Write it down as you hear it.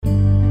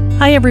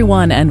Hi,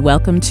 everyone, and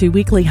welcome to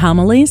Weekly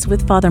Homilies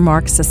with Father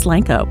Mark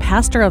Sislenko,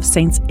 pastor of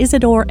Saints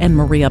Isidore and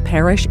Maria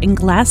Parish in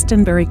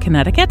Glastonbury,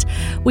 Connecticut.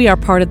 We are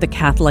part of the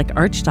Catholic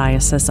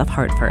Archdiocese of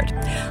Hartford.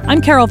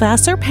 I'm Carol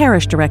Vassar,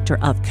 Parish Director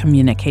of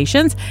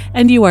Communications,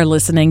 and you are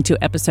listening to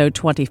episode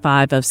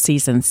 25 of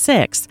Season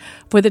 6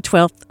 for the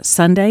 12th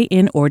Sunday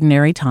in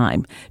Ordinary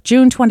Time,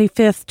 June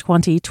 25th,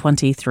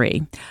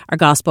 2023. Our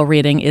Gospel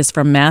reading is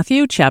from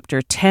Matthew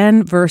chapter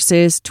 10,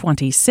 verses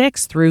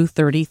 26 through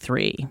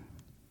 33.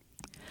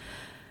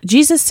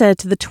 Jesus said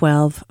to the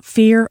 12,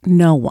 "Fear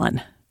no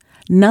one.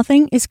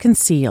 Nothing is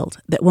concealed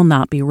that will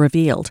not be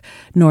revealed,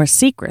 nor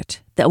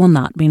secret that will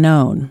not be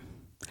known.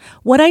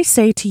 What I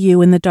say to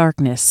you in the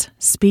darkness,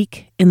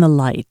 speak in the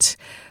light.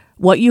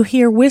 What you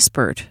hear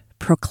whispered,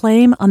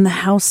 proclaim on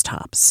the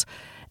housetops.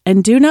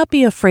 And do not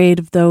be afraid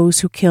of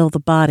those who kill the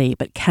body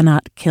but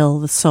cannot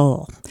kill the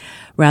soul.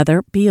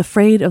 Rather, be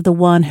afraid of the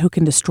one who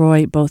can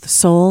destroy both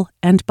soul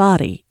and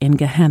body in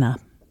Gehenna.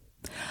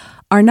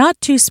 Are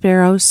not 2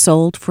 sparrows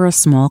sold for a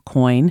small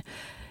coin?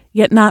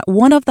 Yet not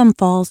one of them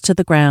falls to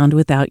the ground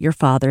without your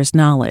Father's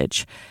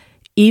knowledge.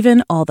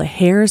 Even all the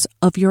hairs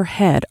of your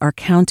head are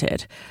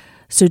counted.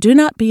 So do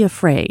not be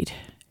afraid.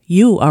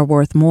 You are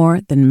worth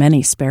more than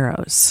many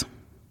sparrows.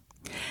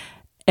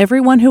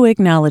 Everyone who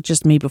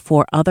acknowledges me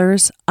before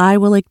others, I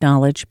will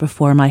acknowledge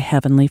before my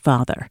heavenly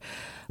Father.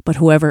 But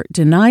whoever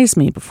denies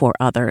me before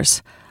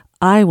others,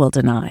 I will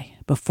deny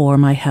before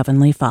my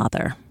heavenly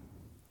Father."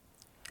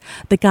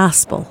 The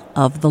Gospel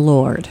of the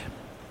Lord.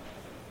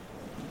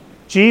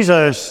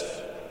 Jesus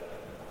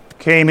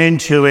came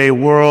into a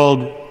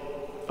world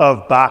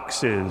of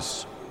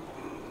boxes,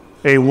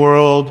 a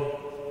world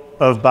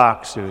of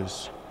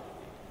boxes.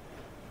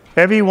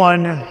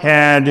 Everyone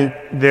had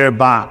their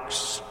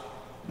box.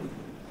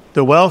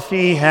 The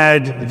wealthy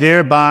had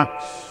their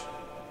box.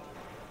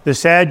 The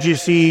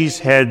Sadducees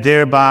had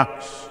their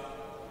box.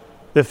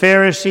 The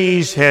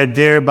Pharisees had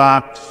their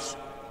box.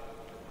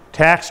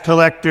 Tax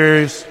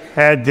collectors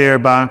had their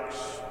box.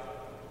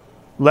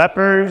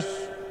 Lepers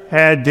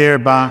had their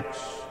box.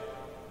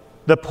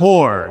 The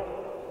poor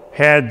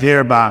had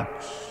their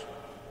box.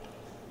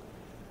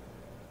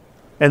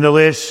 And the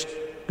list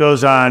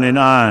goes on and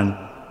on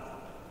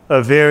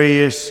of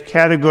various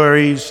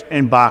categories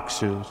and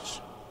boxes.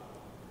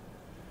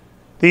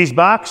 These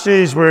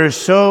boxes were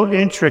so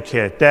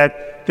intricate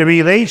that the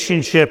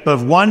relationship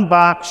of one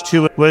box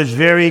to it was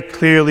very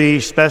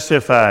clearly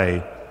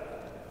specified.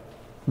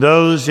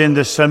 Those in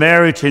the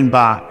Samaritan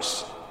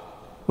box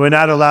were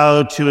not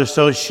allowed to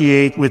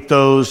associate with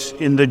those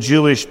in the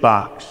Jewish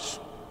box.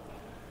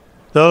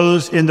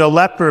 Those in the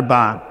leper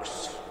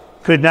box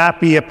could not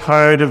be a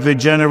part of the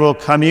general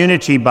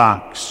community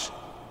box,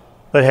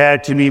 but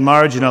had to be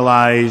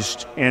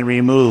marginalized and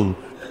removed.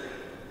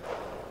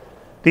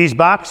 These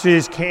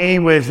boxes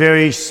came with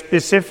very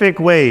specific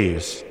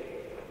ways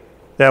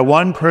that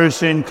one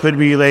person could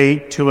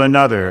relate to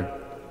another,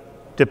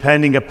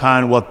 depending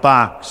upon what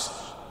box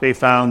they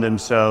found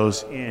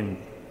themselves in.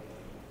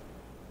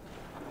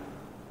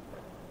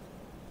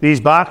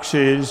 These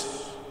boxes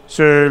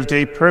served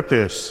a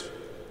purpose.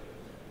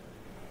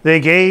 They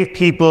gave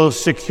people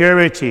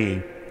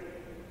security.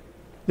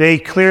 They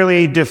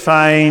clearly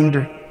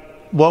defined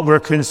what were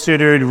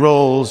considered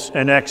roles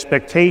and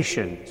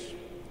expectations.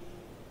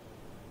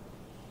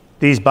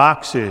 These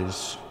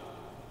boxes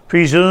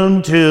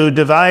presumed to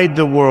divide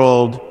the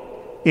world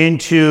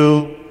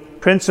into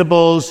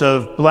principles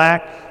of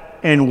black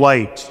and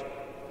white,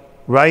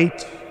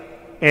 right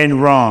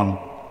and wrong,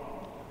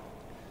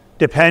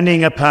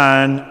 depending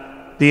upon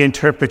the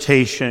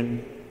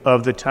interpretation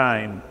of the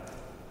time.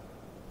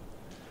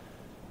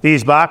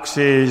 These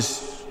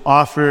boxes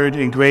offered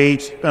a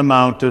great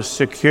amount of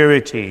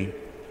security,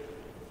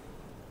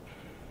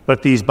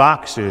 but these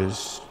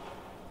boxes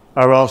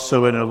are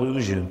also an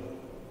illusion.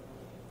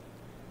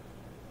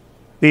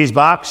 These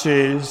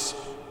boxes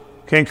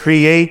can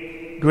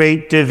create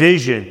great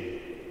division,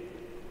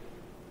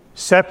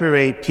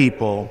 separate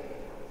people,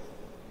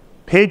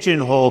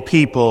 pigeonhole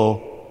people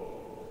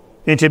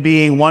into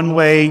being one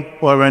way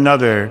or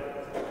another,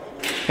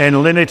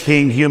 and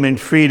limiting human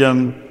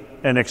freedom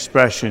and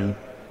expression.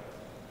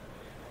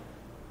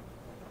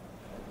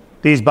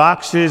 These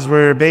boxes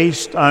were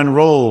based on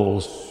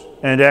roles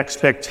and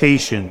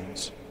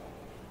expectations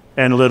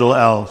and little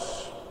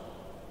else.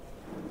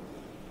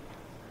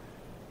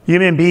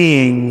 Human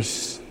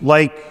beings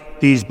like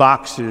these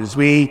boxes.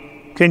 We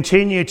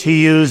continue to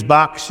use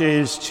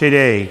boxes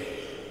today.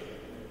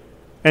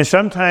 And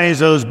sometimes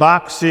those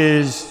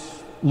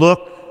boxes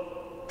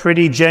look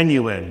pretty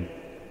genuine.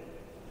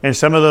 And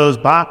some of those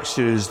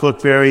boxes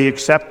look very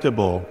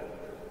acceptable.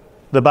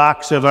 The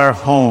box of our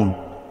home,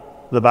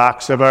 the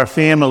box of our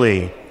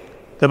family,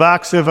 the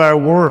box of our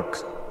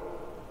work,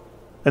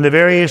 and the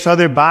various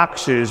other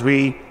boxes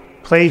we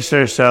place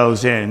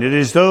ourselves in. It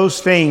is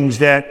those things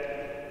that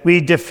we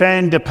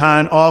defend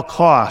upon all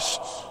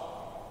costs,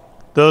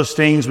 those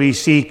things we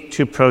seek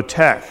to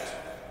protect,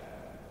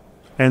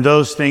 and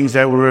those things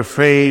that we're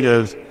afraid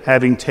of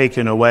having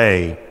taken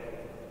away.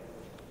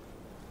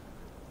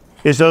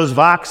 is those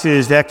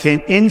boxes that can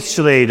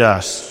insulate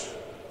us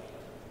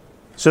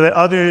so that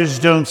others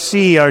don't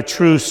see our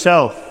true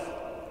self,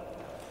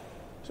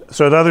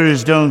 so that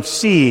others don't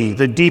see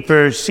the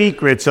deeper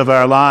secrets of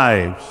our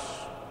lives.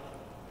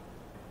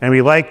 And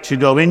we like to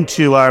go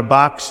into our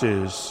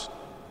boxes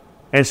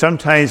and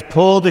sometimes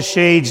pull the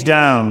shades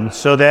down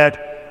so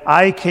that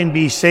I can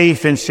be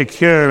safe and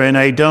secure and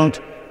I don't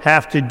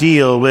have to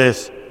deal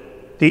with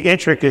the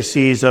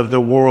intricacies of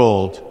the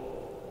world.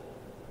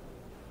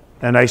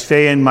 And I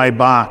stay in my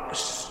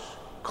box,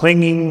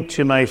 clinging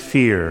to my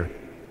fear,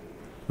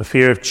 the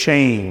fear of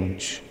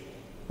change,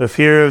 the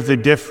fear of the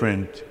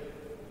different,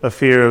 the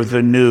fear of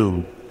the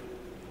new,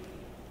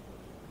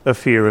 the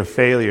fear of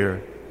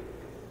failure.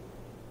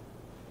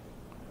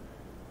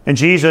 And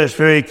Jesus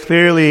very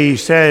clearly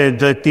said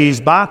that these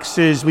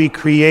boxes we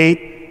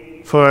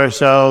create for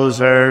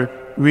ourselves are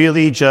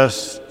really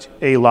just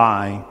a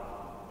lie,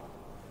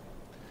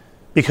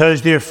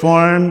 because they're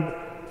formed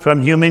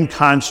from human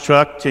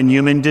construct and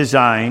human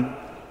design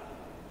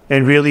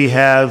and really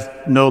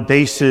have no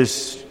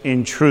basis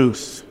in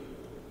truth.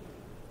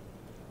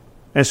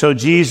 And so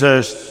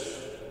Jesus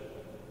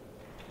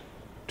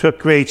took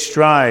great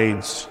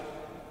strides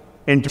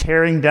in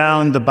tearing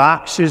down the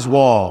box's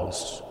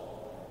walls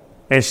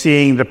and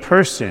seeing the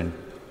person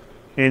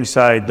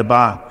inside the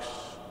box.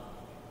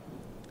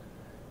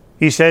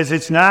 He says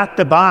it's not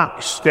the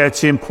box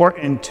that's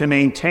important to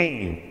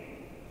maintain,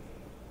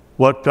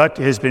 what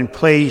has been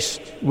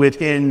placed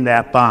within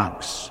that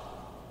box.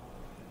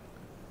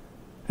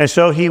 And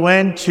so he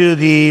went to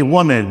the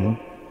woman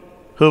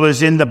who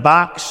was in the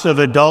box of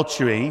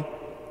adultery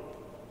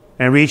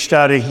and reached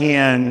out a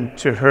hand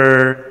to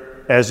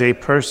her as a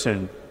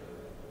person.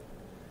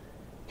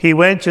 He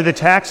went to the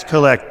tax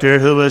collector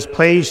who was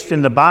placed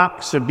in the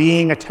box of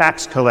being a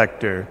tax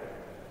collector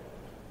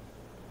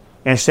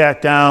and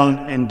sat down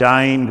and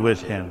dined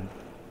with him.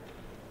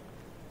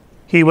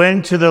 He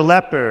went to the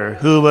leper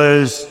who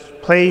was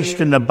placed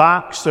in the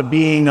box of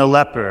being a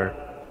leper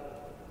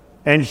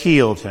and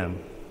healed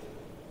him.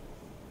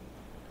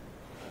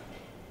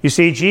 You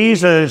see,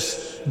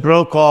 Jesus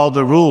broke all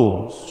the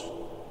rules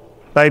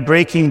by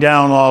breaking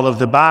down all of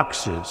the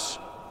boxes.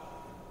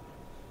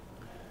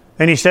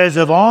 And he says,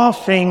 of all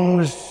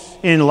things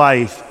in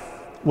life,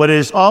 what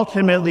is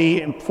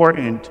ultimately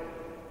important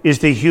is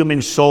the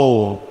human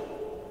soul.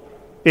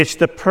 It's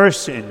the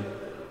person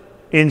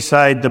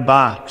inside the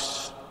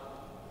box.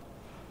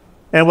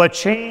 And what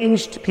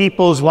changed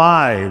people's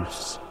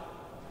lives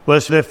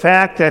was the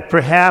fact that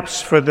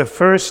perhaps for the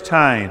first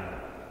time,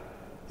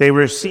 they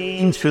were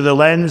seen through the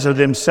lens of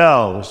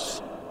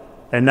themselves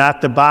and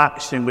not the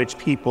box in which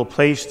people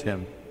placed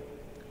him.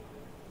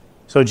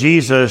 So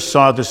Jesus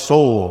saw the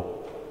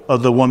soul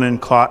of the woman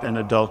caught in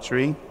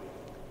adultery.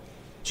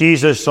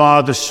 Jesus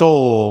saw the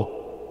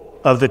soul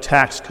of the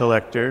tax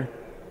collector.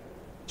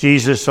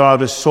 Jesus saw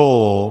the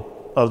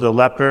soul of the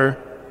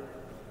leper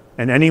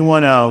and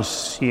anyone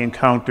else he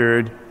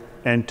encountered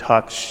and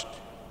touched.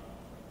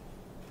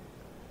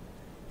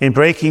 In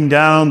breaking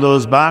down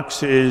those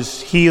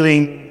boxes,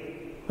 healing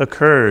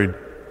occurred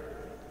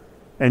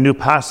and new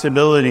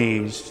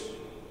possibilities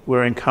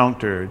were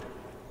encountered.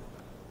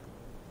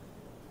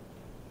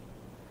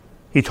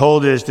 He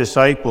told his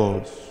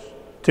disciples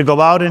to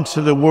go out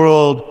into the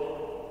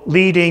world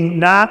leading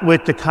not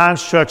with the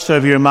constructs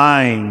of your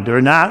mind or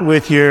not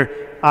with your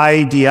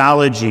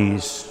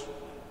ideologies,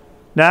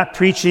 not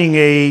preaching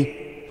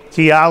a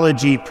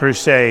theology per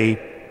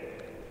se,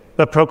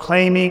 but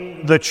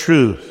proclaiming the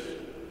truth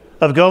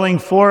of going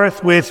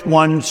forth with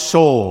one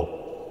soul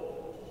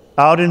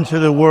out into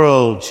the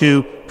world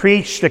to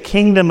preach the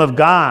kingdom of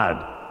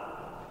God,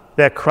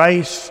 that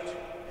Christ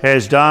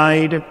has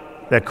died,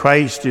 that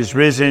Christ is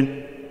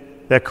risen,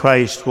 that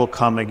Christ will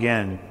come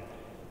again.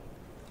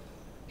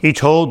 He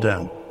told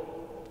them,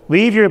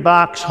 leave your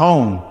box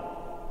home.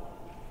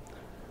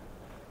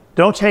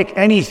 Don't take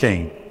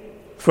anything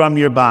from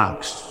your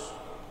box.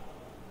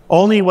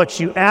 Only what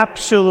you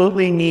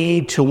absolutely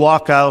need to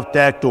walk out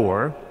that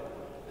door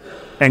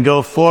and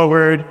go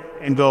forward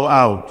and go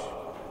out.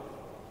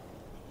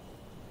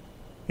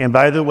 And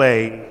by the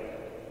way,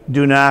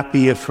 do not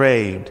be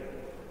afraid.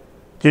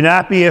 Do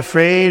not be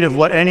afraid of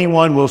what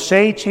anyone will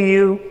say to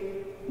you.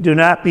 Do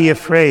not be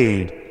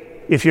afraid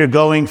if you're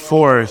going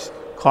forth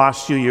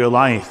costs you your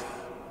life.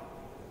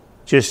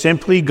 Just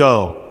simply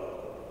go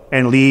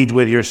and lead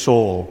with your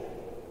soul.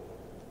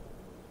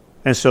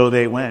 And so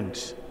they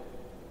went.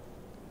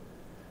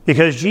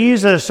 Because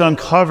Jesus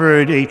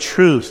uncovered a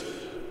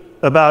truth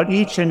about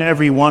each and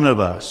every one of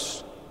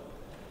us.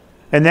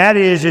 And that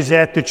is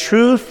that the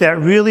truth that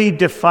really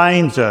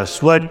defines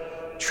us,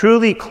 what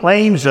truly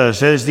claims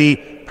us as the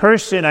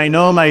person I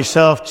know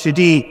myself to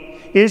be,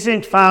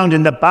 isn't found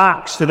in the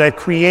box that I've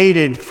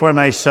created for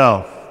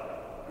myself.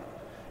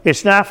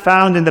 It's not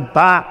found in the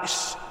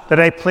box that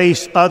I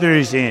place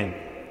others in.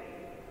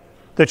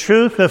 The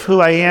truth of who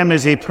I am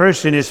as a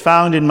person is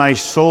found in my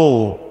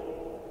soul.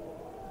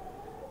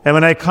 And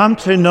when I come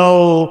to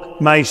know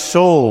my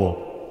soul,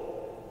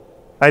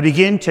 I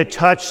begin to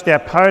touch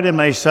that part of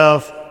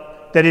myself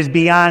that is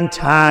beyond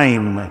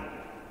time.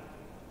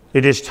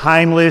 It is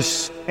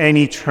timeless and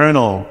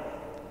eternal.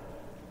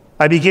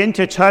 I begin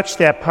to touch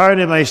that part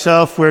of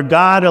myself where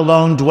God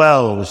alone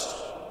dwells.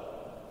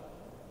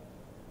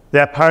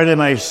 That part of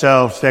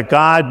myself that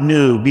God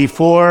knew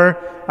before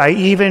I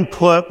even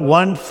put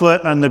one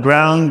foot on the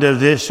ground of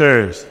this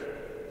earth.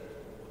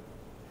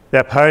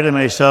 That part of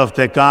myself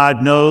that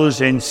God knows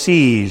and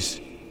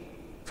sees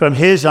from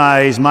His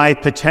eyes my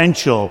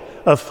potential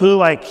of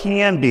who I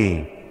can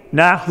be,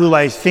 not who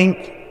I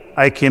think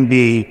I can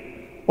be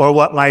or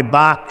what my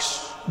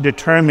box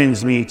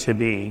determines me to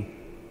be.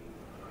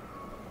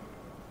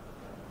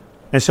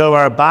 And so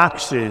our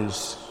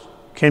boxes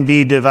can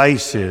be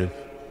divisive.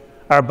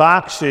 Our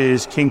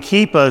boxes can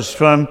keep us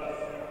from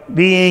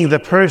being the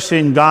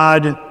person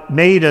God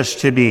made us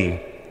to be.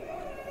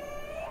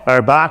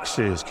 Our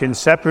boxes can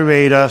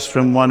separate us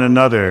from one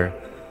another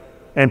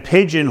and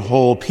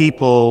pigeonhole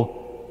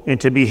people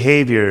into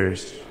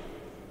behaviors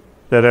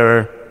that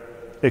are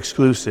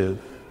exclusive.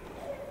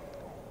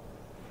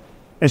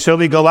 And so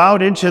we go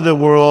out into the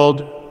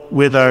world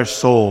with our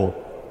soul.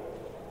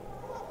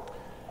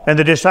 And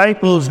the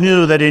disciples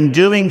knew that in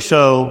doing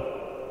so,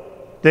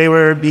 they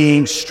were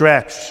being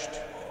stretched.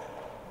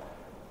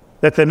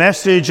 That the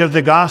message of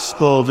the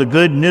gospel, the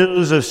good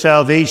news of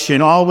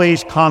salvation,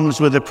 always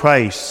comes with a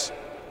price.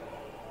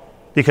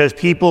 Because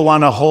people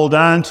want to hold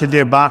on to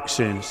their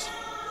boxes.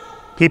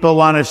 People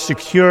want to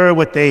secure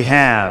what they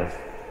have.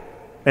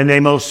 And they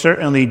most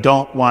certainly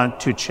don't want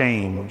to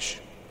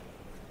change.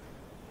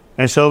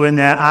 And so when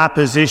that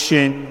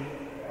opposition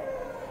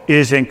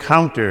is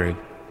encountered,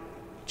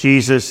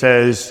 Jesus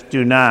says,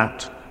 do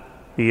not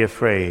be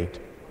afraid.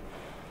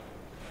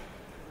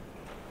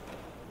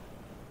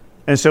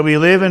 And so we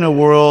live in a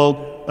world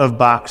of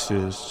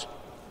boxes.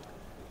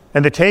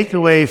 And the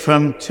takeaway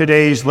from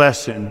today's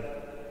lesson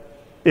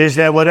is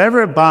that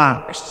whatever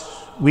box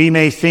we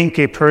may think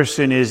a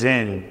person is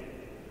in,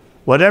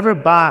 whatever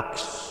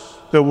box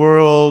the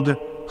world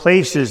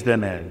places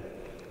them in,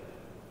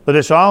 let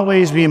us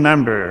always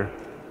remember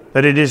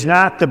that it is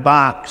not the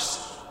box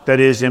that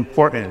is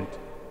important,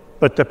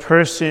 but the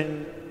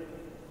person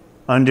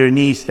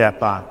underneath that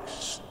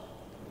box.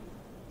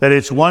 That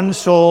it's one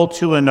soul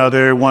to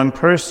another, one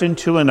person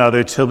to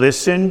another, to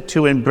listen,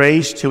 to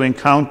embrace, to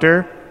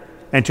encounter,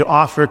 and to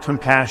offer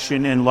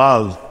compassion and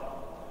love,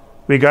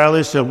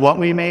 regardless of what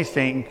we may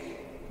think,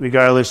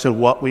 regardless of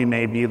what we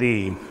may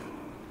believe.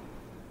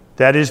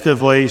 That is the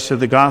voice of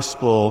the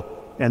gospel,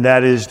 and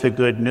that is the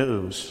good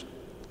news.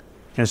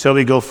 And so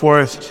we go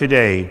forth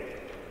today,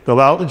 go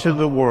out into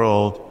the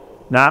world,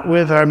 not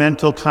with our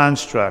mental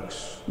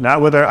constructs,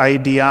 not with our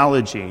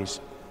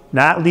ideologies,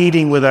 not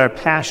leading with our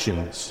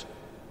passions,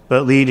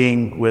 but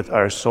leading with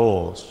our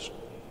souls.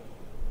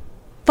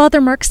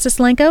 Father Mark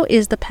Sislenko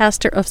is the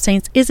pastor of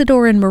Saints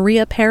Isidore and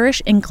Maria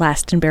Parish in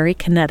Glastonbury,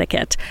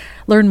 Connecticut.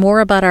 Learn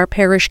more about our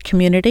parish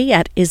community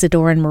at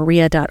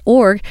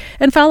isidoreandmaria.org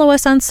and follow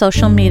us on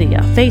social media,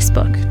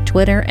 Facebook,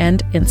 Twitter,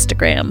 and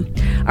Instagram.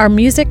 Our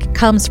music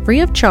comes free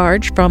of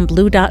charge from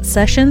Blue Dot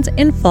Sessions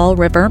in Fall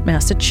River,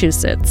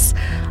 Massachusetts.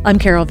 I'm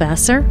Carol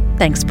Vassar.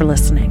 Thanks for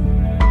listening.